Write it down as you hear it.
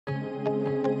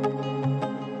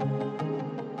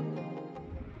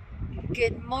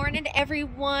Good morning,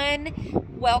 everyone.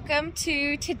 Welcome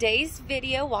to today's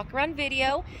video, walk around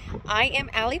video. I am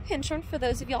Allie Pinchorn, for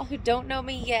those of y'all who don't know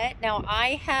me yet. Now,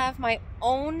 I have my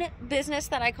own business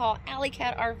that I call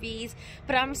AlleyCat RVs,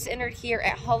 but I'm centered here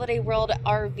at Holiday World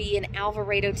RV in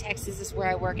Alvarado, Texas is where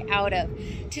I work out of.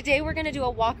 Today, we're gonna do a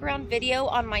walk around video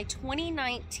on my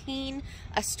 2019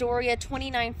 Astoria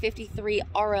 2953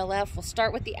 RLF. We'll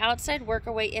start with the outside, work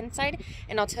our way inside,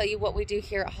 and I'll tell you what we do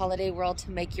here at Holiday World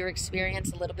to make your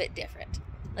experience a little bit different.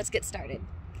 Let's get started.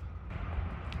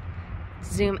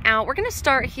 Zoom out. We're going to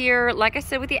start here, like I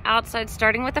said, with the outside,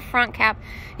 starting with the front cap.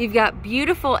 You've got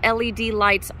beautiful LED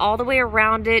lights all the way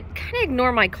around it. Kind of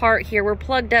ignore my cart here. We're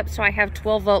plugged up, so I have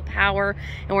 12-volt power,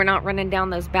 and we're not running down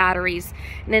those batteries.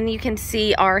 And then you can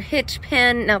see our hitch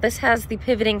pin. Now, this has the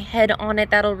pivoting head on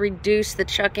it. That'll reduce the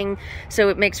chucking, so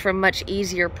it makes for a much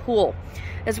easier pull.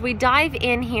 As we dive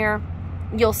in here,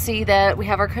 you'll see that we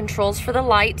have our controls for the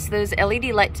lights, those LED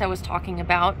lights I was talking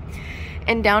about.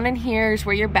 And down in here is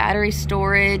where your battery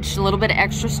storage, a little bit of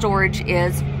extra storage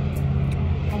is.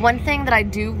 One thing that I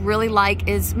do really like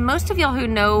is most of y'all who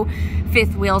know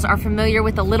fifth wheels are familiar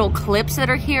with the little clips that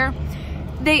are here.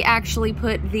 They actually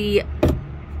put the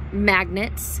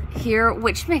magnets here,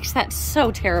 which makes that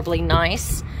so terribly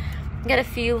nice. Got a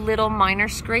few little minor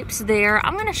scrapes there.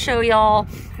 I'm gonna show y'all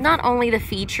not only the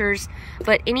features,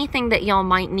 but anything that y'all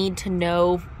might need to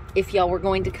know if y'all were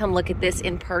going to come look at this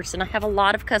in person. I have a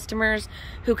lot of customers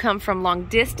who come from long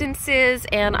distances,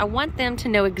 and I want them to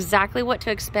know exactly what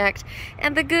to expect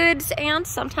and the goods, and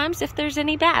sometimes if there's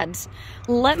any bads.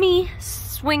 Let me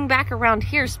swing back around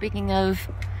here, speaking of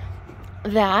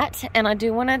that, and I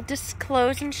do want to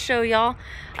disclose and show y'all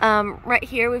right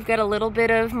here we've got a little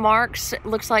bit of marks, it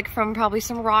looks like from probably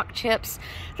some rock chips.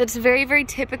 That's very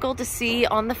typical to see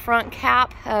on the front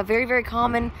cap, very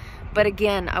common. But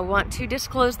again, I want to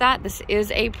disclose that this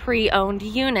is a pre-owned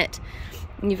unit.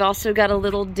 And you've also got a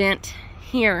little dent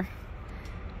here.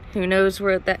 Who knows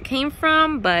where that came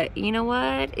from, but you know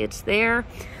what? It's there.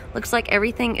 Looks like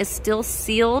everything is still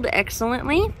sealed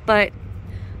excellently, but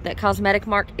that cosmetic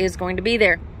mark is going to be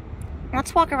there.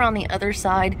 Let's walk around the other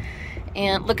side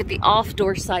and look at the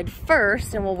off-door side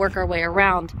first, and we'll work our way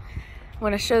around. I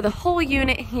want to show the whole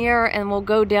unit here, and we'll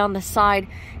go down the side.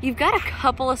 You've got a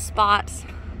couple of spots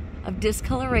of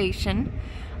discoloration.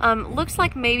 Looks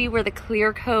like maybe where the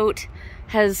clear coat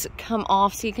has come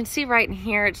off. So you can see right in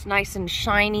here, it's nice and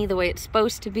shiny the way it's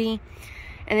supposed to be.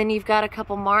 And then you've got a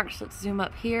couple marks. Let's zoom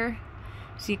up here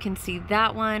so you can see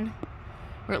that one,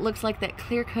 where it looks like that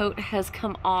clear coat has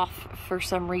come off for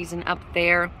some reason up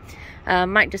there.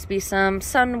 Might just be some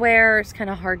sun wear. It's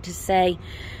kind of hard to say.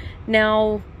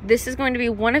 Now, this is going to be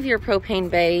one of your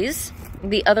propane bays.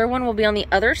 The other one will be on the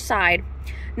other side.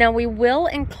 Now, we will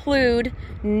include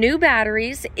new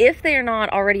batteries if they are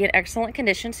not already in excellent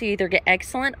condition. So you either get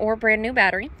excellent or brand new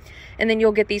battery, and then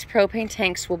you'll get these propane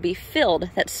tanks will be filled.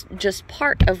 That's just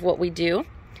part of what we do.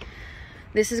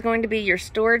 This is going to be your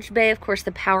storage bay. Of course,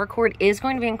 the power cord is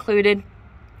going to be included.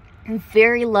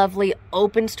 Very lovely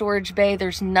open storage bay.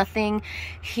 There's nothing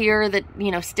here that, you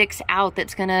know, sticks out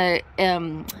that's gonna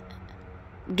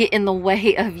get in the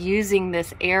way of using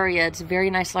this area. It's a very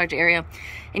nice large area,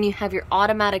 and you have your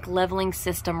automatic leveling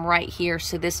system right here.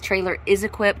 So this trailer is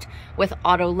equipped with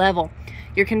auto level.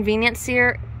 Your convenience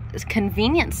center is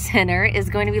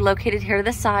going to be located here to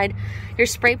the side. Your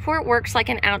spray port works like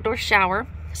an outdoor shower.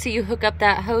 So you hook up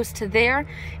that hose to there,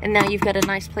 and now you've got a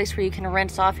nice place where you can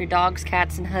rinse off your dogs,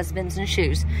 cats, and husbands and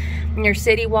shoes. And your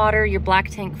city water, your black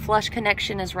tank flush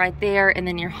connection is right there, and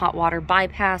then your hot water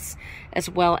bypass, as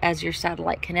well as your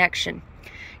satellite connection.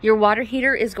 Your water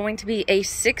heater is going to be a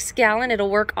 6-gallon. It'll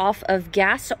work off of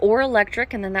gas or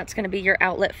electric, and then that's going to be your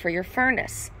outlet for your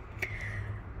furnace.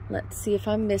 Let's see if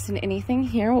I'm missing anything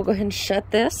here. We'll go ahead and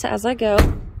shut this as I go.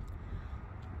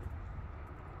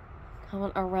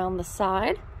 Coming around the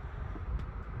side,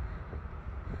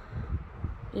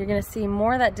 you're going to see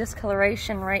more of that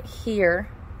discoloration right here,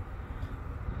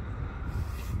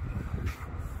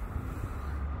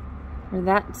 where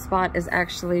that spot is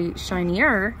actually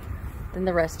shinier than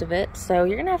the rest of it. So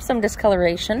you're going to have some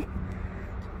discoloration.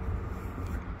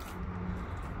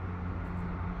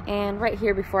 And right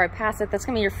here before I pass it, that's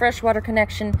going to be your fresh water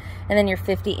connection, and then your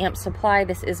 50 amp supply.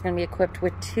 This is going to be equipped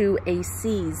with 2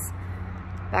 ACs.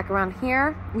 Back around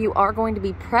here, you are going to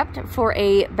be prepped for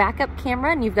a backup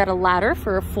camera, and you've got a ladder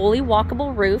for a fully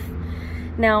walkable roof.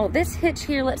 Now, this hitch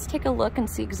here, let's take a look and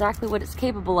see exactly what it's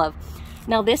capable of.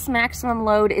 Now this maximum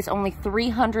load is only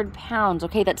 300 pounds,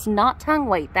 okay? That's not tongue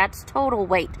weight, that's total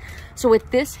weight. So what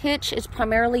this hitch is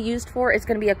primarily used for is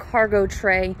gonna be a cargo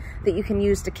tray that you can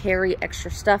use to carry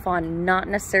extra stuff on, not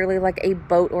necessarily like a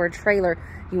boat or a trailer.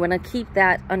 You wanna keep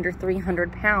that under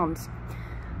 300 pounds.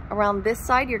 Around this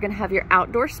side, you're gonna have your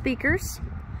outdoor speakers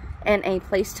and a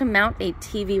place to mount a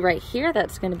TV right here.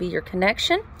 That's gonna be your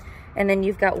connection. And then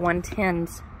you've got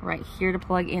 110s right here to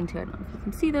plug into it. I don't know if you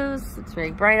can see those. It's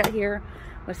very bright out here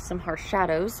with some harsh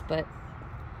shadows, but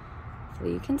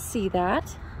hopefully you can see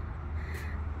that.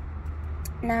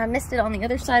 Now I missed it on the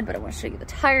other side, but I want to show you the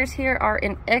tires here are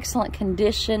in excellent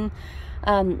condition.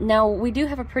 Now we do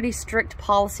have a pretty strict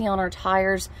policy on our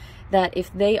tires that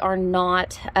if they are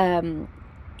not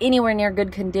anywhere near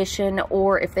good condition,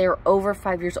 or if they are over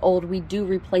 5 years old, we do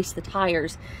replace the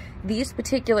tires. These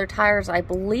particular tires, I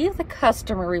believe the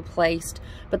customer replaced,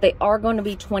 but they are going to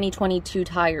be 2022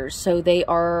 tires. So they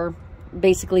are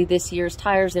basically this year's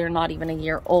tires. They're not even a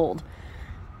year old.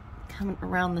 Coming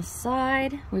around the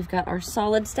side, we've got our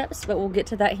solid steps, but we'll get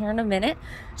to that here in a minute.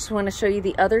 Just want to show you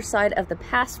the other side of the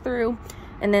pass-through,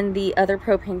 and then the other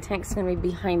propane tank is going to be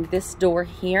behind this door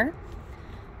here.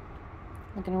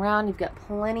 Looking around, you've got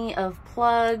plenty of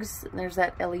plugs. There's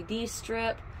that LED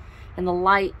strip, and the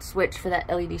light switch for that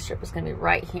LED strip is going to be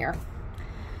right here.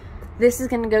 This is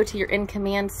going to go to your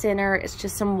in-command center. It's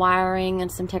just some wiring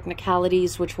and some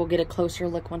technicalities, which we'll get a closer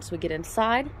look once we get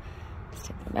inside. Just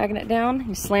take the magnet down.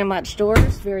 You slam latch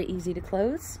doors, very easy to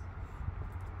close.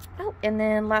 Oh, and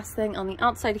then last thing on the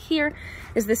outside here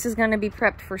is this is going to be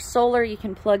prepped for solar. You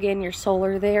can plug in your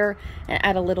solar there and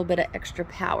add a little bit of extra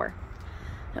power.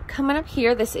 Now, coming up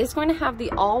here, this is going to have the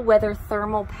all-weather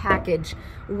thermal package.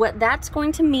 What that's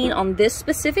going to mean on this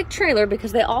specific trailer,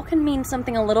 because they all can mean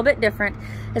something a little bit different,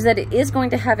 is that it is going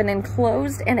to have an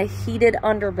enclosed and a heated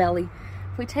underbelly.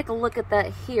 If we take a look at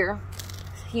that here,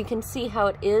 you can see how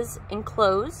it is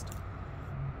enclosed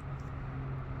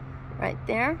right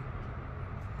there.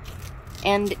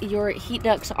 And your heat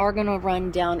ducts are going to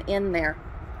run down in there.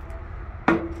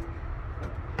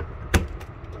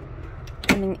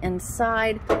 Coming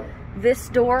inside, this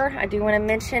door, I do want to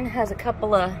mention, has a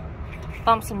couple of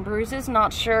bumps and bruises.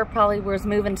 Not sure, probably was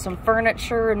moving some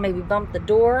furniture and maybe bumped the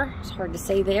door. It's hard to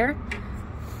say there.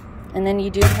 And then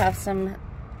you do have some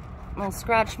little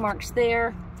scratch marks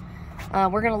there.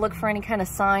 We're going to look for any kind of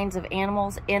signs of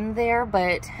animals in there,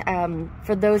 but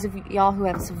for those of y'all who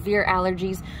have severe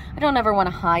allergies, I don't ever want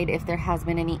to hide if there has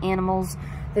been any animals.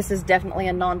 This is definitely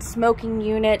a non-smoking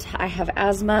unit. I have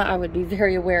asthma. I would be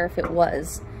very aware if it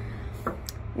was.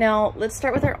 Now, let's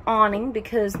start with our awning,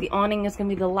 because the awning is going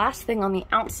to be the last thing on the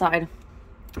outside.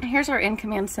 Here's our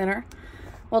in-command center.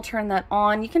 We'll turn that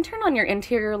on. You can turn on your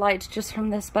interior lights just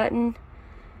from this button,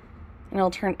 and it'll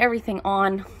turn everything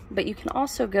on. But you can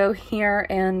also go here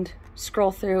and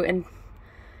scroll through and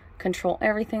control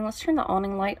everything. Let's turn the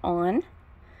awning light on.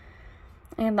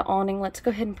 And the awning, let's go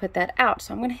ahead and put that out.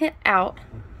 So I'm going to hit out.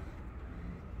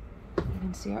 You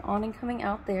can see our awning coming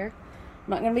out there. I'm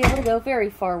not going to be able to go very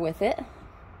far with it.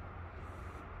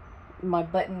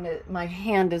 My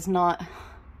hand is not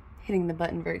hitting the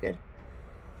button very good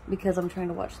because I'm trying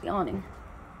to watch the awning.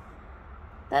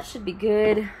 That should be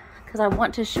good, because I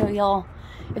want to show y'all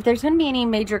if there's going to be any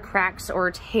major cracks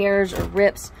or tears or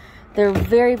rips. They're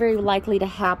very, very likely to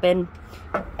happen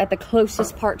at the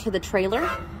closest part to the trailer,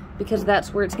 because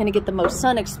that's where it's going to get the most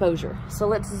sun exposure. So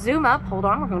let's zoom up. Hold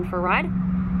on, we're going for a ride.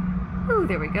 Ooh,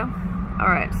 there we go. All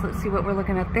right, so let's see what we're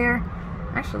looking at there.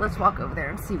 Actually, let's walk over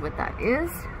there and see what that is.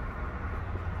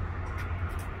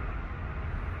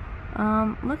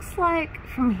 Looks like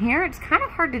from here, it's kind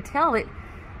of hard to tell. It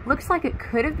looks like it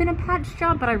could have been a patch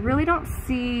job, but I really don't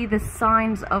see the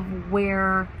signs of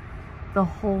where the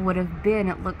hole would have been.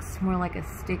 It looks more like a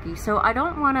sticky. So I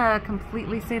don't want to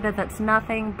completely say that that's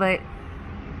nothing, but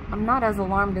I'm not as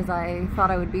alarmed as I thought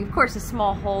I would be. Of course, a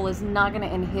small hole is not going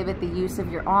to inhibit the use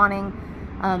of your awning.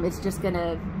 It's just going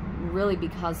to really be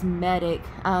cosmetic.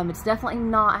 It's definitely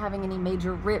not having any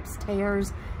major rips,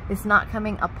 tears. It's not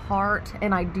coming apart,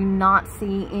 and I do not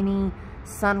see any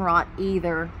sun rot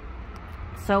either.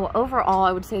 So overall,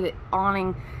 I would say that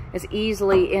awning is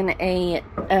easily in a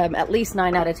at least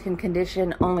 9 out of 10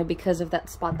 condition, only because of that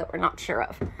spot that we're not sure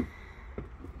of.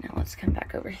 Now let's come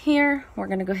back over here. We're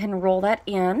going to go ahead and roll that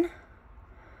in.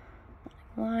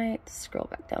 Light, scroll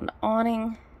back down to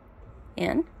awning,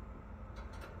 in.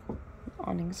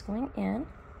 Awning's going in.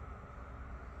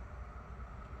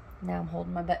 Now I'm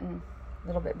holding my button a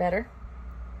little bit better.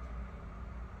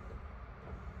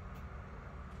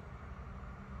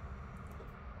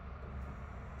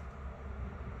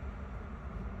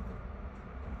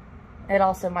 It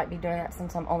also might be doing that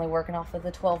since I'm only working off of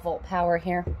the 12 volt power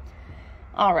here.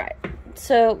 All right,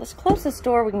 so let's close this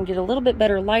door. We can get a little bit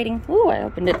better lighting. Ooh, I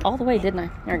opened it all the way, didn't I?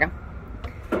 There we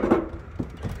go.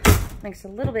 Makes it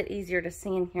a little bit easier to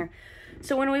see in here.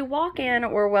 So when we walk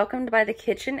in, we're welcomed by the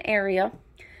kitchen area.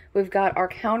 We've got our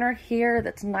counter here.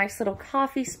 That's a nice little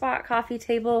coffee spot, coffee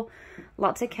table,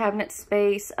 lots of cabinet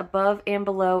space above and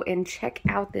below. And check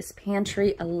out this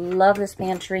pantry. I love this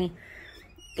pantry.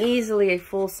 Easily a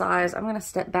full size. I'm gonna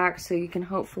step back so you can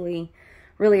hopefully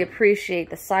really appreciate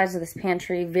the size of this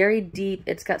pantry. Very deep.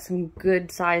 It's got some good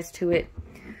size to it.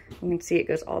 You can see it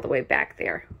goes all the way back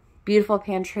there. Beautiful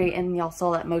pantry, and y'all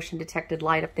saw that motion detected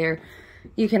light up there.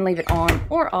 You can leave it on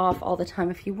or off all the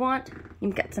time if you want.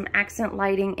 You've got some accent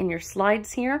lighting in your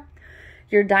slides here.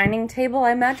 Your dining table,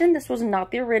 I imagine this was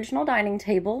not the original dining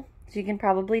table, as you can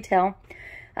probably tell.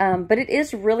 But it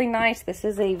is really nice. This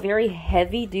is a very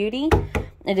heavy duty.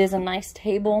 It is a nice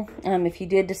table. If you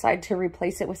did decide to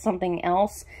replace it with something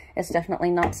else, it's definitely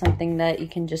not something that you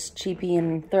can just cheapy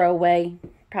and throw away.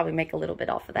 Probably make a little bit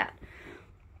off of that.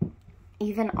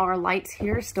 Even our lights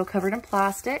here are still covered in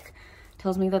plastic.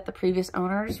 Tells me that the previous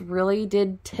owners really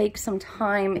did take some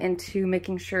time into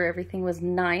making sure everything was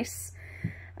nice.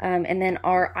 And then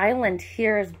our island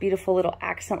here is beautiful little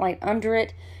accent light under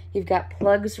it. You've got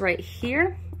plugs right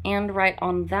here and right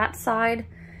on that side.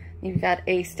 You've got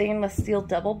a stainless steel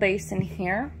double basin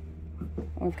here.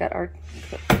 We've got our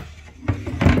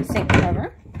sink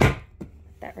cover. Put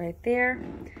that right there.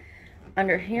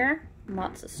 Under here,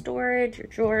 lots of storage, your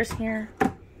drawers here.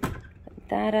 Put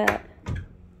that up.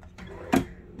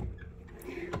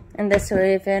 And this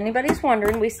way, if anybody's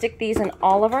wondering, we stick these in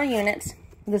all of our units.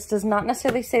 This does not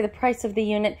necessarily say the price of the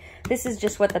unit. This is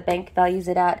just what the bank values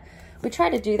it at. We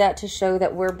try to do that to show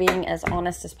that we're being as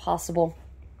honest as possible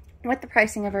with the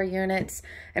pricing of our units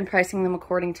and pricing them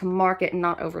according to market and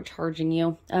not overcharging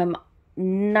you.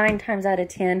 9 times out of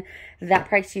 10, that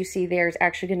price you see there is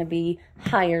actually going to be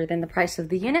higher than the price of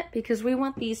the unit because we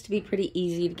want these to be pretty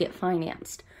easy to get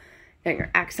financed. Got your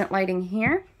accent lighting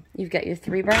here. You've got your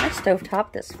 3-burner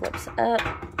stovetop. This flips up.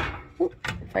 Oop,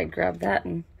 if I grab that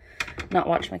and not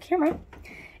watch my camera.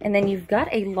 And then you've got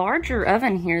a larger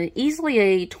oven here, easily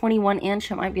a 21-inch.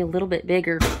 It might be a little bit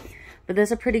bigger, but this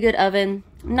is a pretty good oven.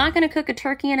 I'm not going to cook a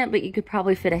turkey in it, but you could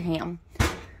probably fit a ham.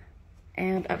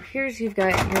 And up here you've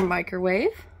got your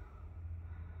microwave.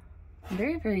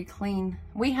 Very, very clean.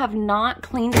 We have not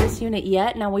cleaned this unit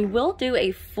yet. Now we will do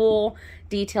a full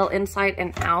detail inside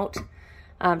and out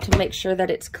to make sure that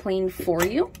it's clean for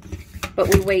you.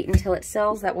 But we wait until it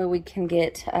sells. That way we can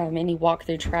get any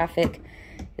walk-through traffic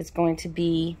is going to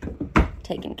be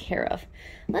taken care of.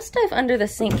 Let's dive under the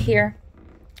sink here.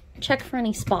 Check for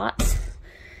any spots.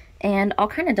 And I'll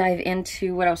kind of dive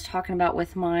into what I was talking about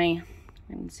with my...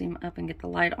 I can zoom up and get the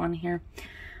light on here.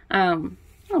 A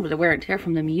little bit of wear and tear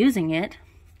from them using it.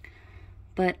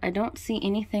 But I don't see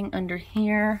anything under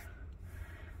here.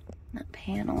 That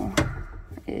panel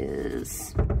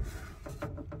is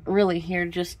really here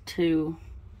just to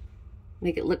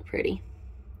make it look pretty.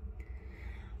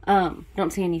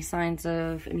 Don't see any signs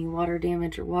of any water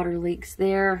damage or water leaks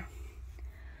there.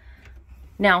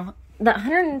 Now, the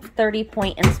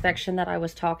 130-point inspection that I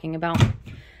was talking about,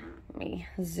 let me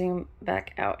zoom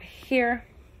back out here.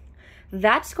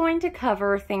 That's going to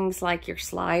cover things like your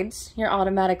slides, your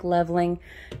automatic leveling,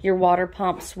 your water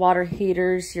pumps, water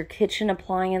heaters, your kitchen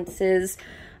appliances,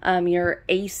 your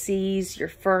ACs, your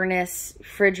furnace,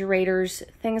 refrigerators,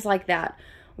 things like that.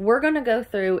 We're going to go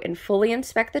through and fully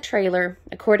inspect the trailer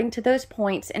according to those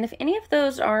points. And if any of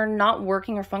those are not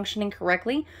working or functioning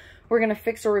correctly, we're going to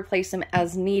fix or replace them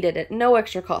as needed at no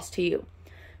extra cost to you.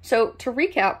 So to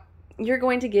recap, you're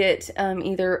going to get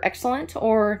either excellent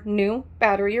or new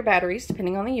battery or batteries,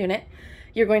 depending on the unit.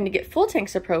 You're going to get full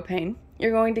tanks of propane.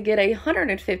 You're going to get a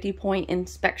 150-point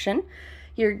inspection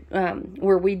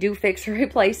where we do fix or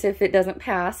replace if it doesn't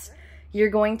pass. You're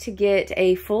going to get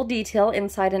a full detail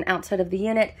inside and outside of the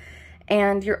unit.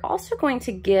 And you're also going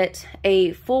to get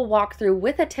a full walkthrough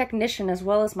with a technician as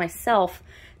well as myself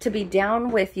to be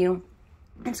down with you.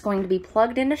 It's going to be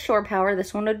plugged into shore power.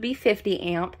 This one would be 50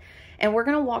 amp. And we're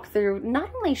going to walk through not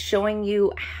only showing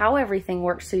you how everything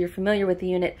works so you're familiar with the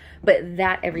unit, but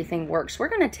that everything works. We're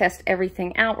going to test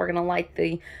everything out. We're going to light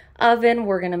the oven.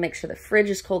 We're going to make sure the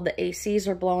fridge is cold, the ACs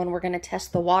are blowing. We're going to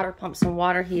test the water pumps and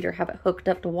water heater, have it hooked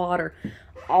up to water,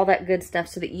 all that good stuff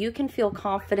so that you can feel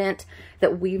confident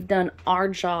that we've done our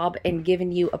job and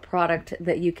given you a product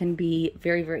that you can be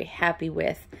very, very happy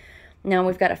with. Now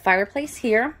we've got a fireplace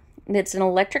here. It's an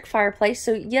electric fireplace.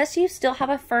 So yes, you still have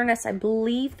a furnace. I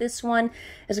believe this one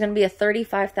is going to be a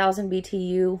 35,000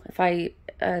 BTU, if I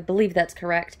I believe that's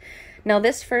correct. Now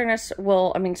this furnace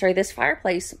will, this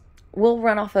fireplace will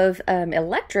run off of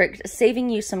electric, saving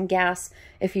you some gas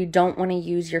if you don't want to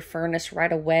use your furnace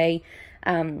right away.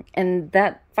 And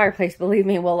that fireplace, believe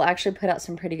me, will actually put out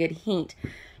some pretty good heat.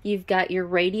 You've got your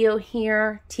radio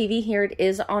here, TV here. It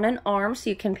is on an arm, so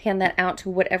you can pan that out to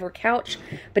whatever couch,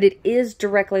 but it is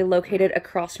directly located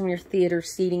across from your theater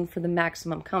seating for the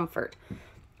maximum comfort.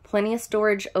 Plenty of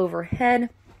storage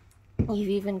overhead. You've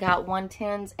even got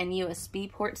 110s and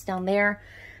USB ports down there.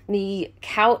 The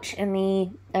couch and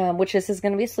the, which this is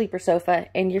going to be a sleeper sofa,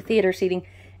 and your theater seating,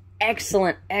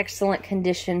 excellent, excellent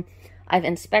condition. I've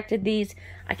inspected these.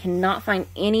 I cannot find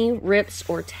any rips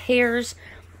or tears.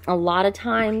 A lot of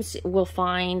times we'll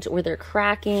find where they're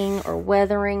cracking or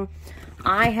weathering.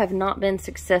 I have not been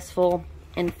successful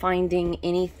in finding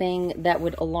anything that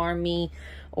would alarm me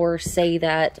or say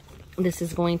that this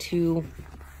is going to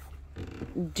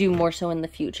do more so in the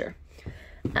future.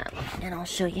 And I'll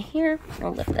show you here.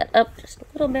 I'll lift that up just a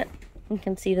little bit. You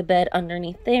can see the bed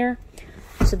underneath there.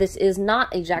 So this is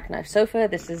not a jackknife sofa.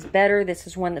 This is better. This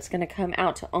is one that's going to come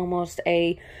out to almost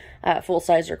a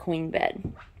full-size or queen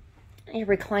bed. Your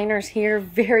recliners here,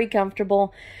 very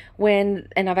comfortable. And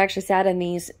I've actually sat in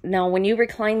these. Now, when you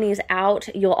recline these out,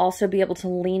 you'll also be able to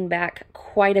lean back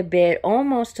quite a bit,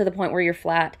 almost to the point where you're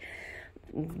flat.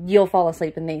 You'll fall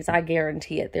asleep in these, I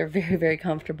guarantee it. They're very, very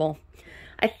comfortable.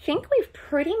 I think we've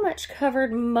pretty much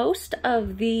covered most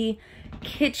of the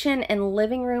kitchen and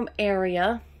living room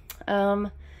area.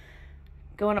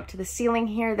 Going up to the ceiling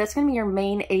here, that's going to be your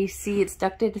main AC. It's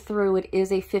ducted through. It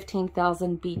is a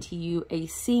 15,000 BTU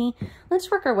AC. Let's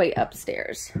work our way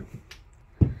upstairs.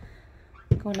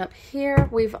 Going up here,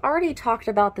 we've already talked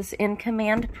about this In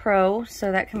Command Pro.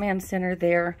 So that command center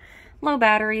there, low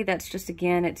battery. That's just,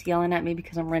 again, it's yelling at me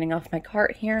because I'm running off my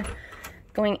cart here.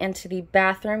 Going into the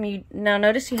bathroom, you now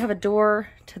notice you have a door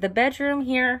to the bedroom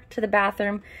here, to the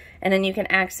bathroom, and then you can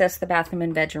access the bathroom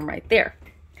and bedroom right there.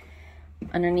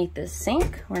 Underneath this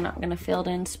sink, we're not going to fail to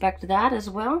inspect that as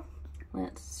well.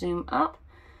 Let's zoom up,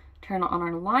 turn on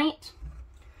our light.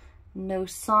 No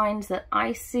signs that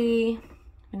I see,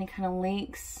 any kind of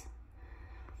leaks.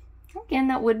 Again,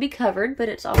 that would be covered, but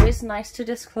it's always nice to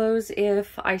disclose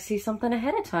if I see something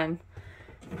ahead of time.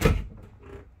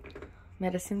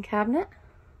 Medicine cabinet.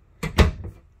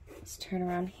 Let's turn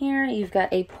around here. You've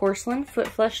got a porcelain foot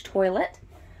flush toilet.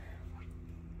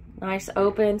 Nice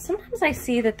open. Sometimes I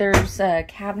see that there's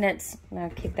cabinets.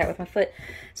 I'll kick that with my foot.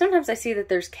 Sometimes I see that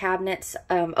there's cabinets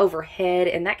overhead,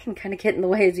 and that can kind of get in the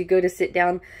way as you go to sit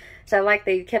down. So I like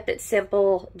they kept it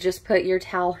simple. Just put your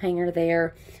towel hanger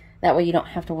there. That way you don't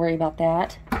have to worry about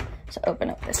that. So open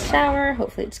up the shower.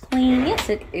 Hopefully it's clean. Yes,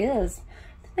 it is.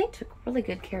 They took really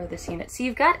good care of this unit. So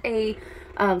you've got a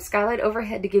skylight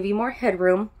overhead to give you more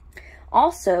headroom.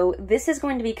 Also, this is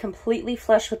going to be completely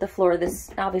flush with the floor. This,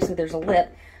 obviously there's a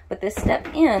lip, but this step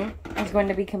in is going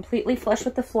to be completely flush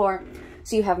with the floor.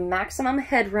 So you have maximum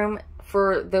headroom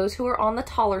for those who are on the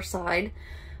taller side.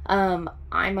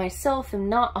 I myself am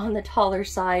not on the taller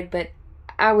side, but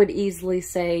I would easily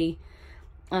say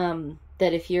that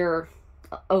if you're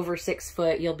over 6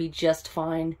 foot, you'll be just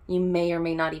fine. You may or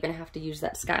may not even have to use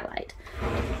that skylight.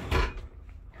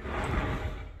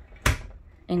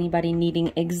 Anybody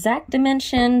needing exact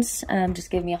dimensions, just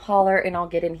give me a holler and I'll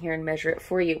get in here and measure it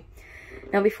for you.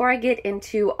 Now, before I get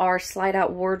into our slide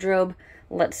out wardrobe,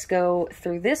 let's go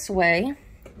through this way.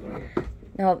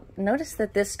 Now, notice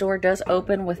that this door does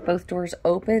open with both doors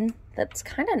open. That's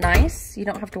kind of nice. You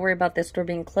don't have to worry about this door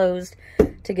being closed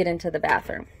to get into the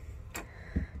bathroom.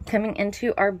 Coming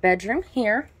into our bedroom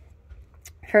here,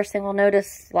 first thing we'll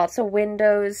notice, lots of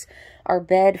windows. Our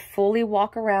bed fully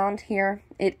walk around here.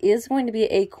 It is going to be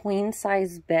a queen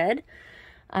size bed.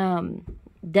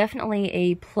 Definitely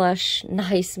a plush,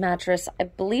 nice mattress. I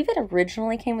believe it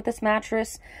originally came with this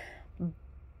mattress,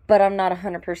 but I'm not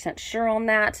 100% sure on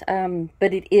that.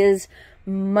 But it is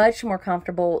much more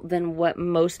comfortable than what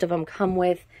most of them come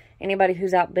with. Anybody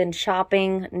who's out been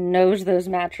shopping knows those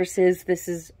mattresses. This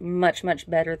is much, much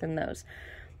better than those.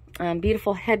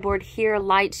 Beautiful headboard here,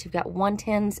 lights. You've got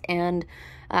 110s and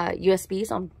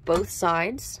USBs on both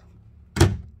sides.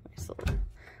 Nice little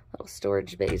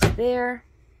storage bays there.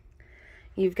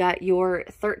 You've got your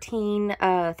 13.5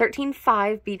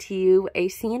 BTU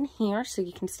AC in here, so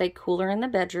you can stay cooler in the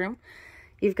bedroom.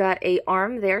 You've got a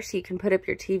arm there, so you can put up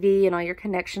your TV and all your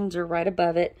connections are right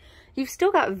above it. You've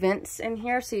still got vents in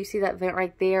here, so you see that vent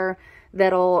right there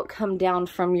that'll come down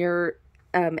from your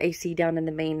AC down in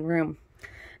the main room.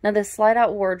 Now, this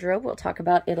slide-out wardrobe, we'll talk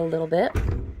about it a little bit.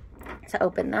 To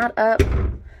open that up,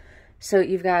 so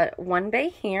you've got one bay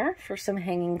here for some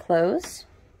hanging clothes.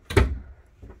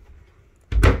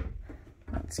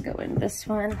 Let's go in this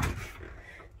one.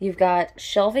 You've got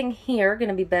shelving here,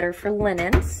 gonna be better for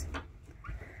linens.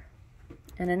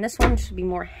 And then this one should be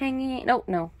more hanging,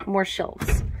 no, more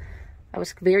shelves. I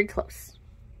was very close,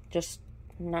 just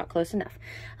not close enough.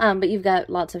 But you've got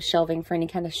lots of shelving for any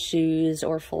kind of shoes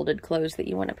or folded clothes that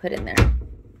you want to put in there.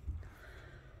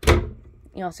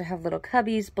 You also have little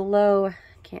cubbies below.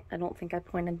 I don't think I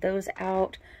pointed those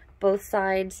out. Both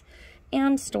sides,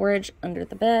 and storage under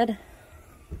the bed.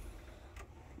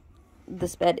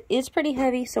 This bed is pretty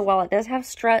heavy, so while it does have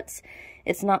struts,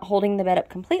 it's not holding the bed up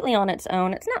completely on its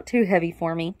own. It's not too heavy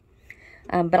for me,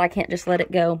 but I can't just let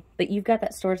it go. But you've got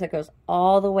that storage that goes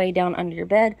all the way down under your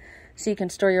bed, so you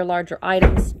can store your larger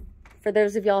items. For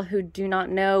those of y'all who do not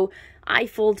know, I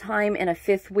full-time in a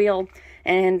fifth wheel,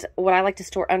 and what I like to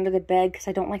store under the bed, because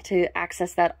I don't like to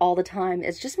access that all the time,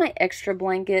 is just my extra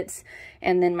blankets,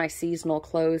 and then my seasonal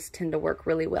clothes tend to work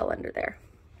really well under there.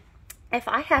 If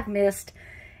I have missed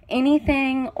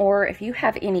anything, or if you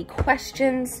have any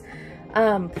questions,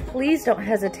 please don't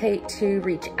hesitate to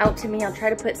reach out to me. I'll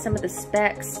try to put some of the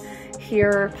specs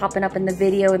here popping up in the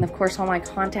video, and of course all my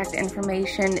contact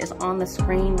information is on the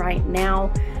screen right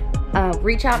now.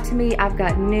 Reach out to me. I've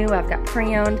got new, I've got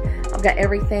pre-owned, I've got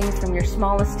everything from your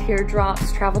smallest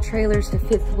teardrops, travel trailers to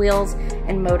fifth wheels,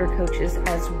 and motor coaches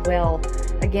as well.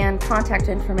 Again, contact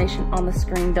information on the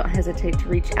screen. Don't hesitate to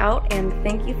reach out, and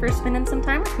thank you for spending some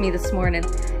time with me this morning.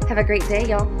 Have a great day,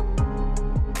 y'all.